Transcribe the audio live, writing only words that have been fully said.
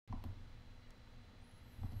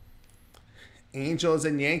Angels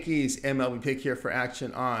and Yankees MLB pick here for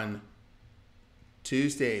action on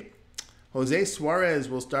Tuesday. Jose Suarez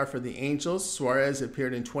will start for the Angels. Suarez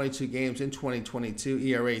appeared in 22 games in 2022,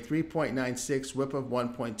 ERA 3.96, whip of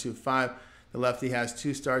 1.25. The lefty has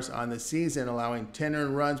 2 starts on the season, allowing 10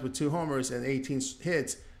 earned runs with 2 homers and 18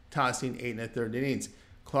 hits, tossing 8 1/3 innings.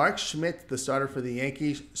 Clark Schmidt, the starter for the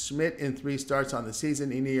Yankees. Schmidt in 3 starts on the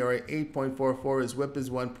season, in ERA 8.44. His whip is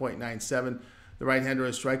 1.97. The right-hander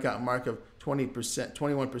has a strikeout mark of 20%,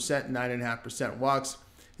 21%, 9.5% walks.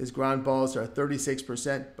 His ground balls are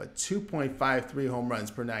 36%, but 2.53 home runs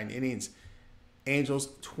per 9 innings. Angels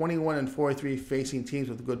 21-43 facing teams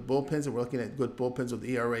with good bullpens, and we're looking at good bullpens with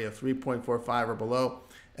ERA of 3.45 or below.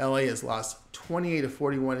 LA has lost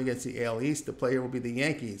 28-41 against the AL East. The player will be the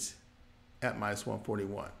Yankees at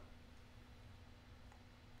 -141.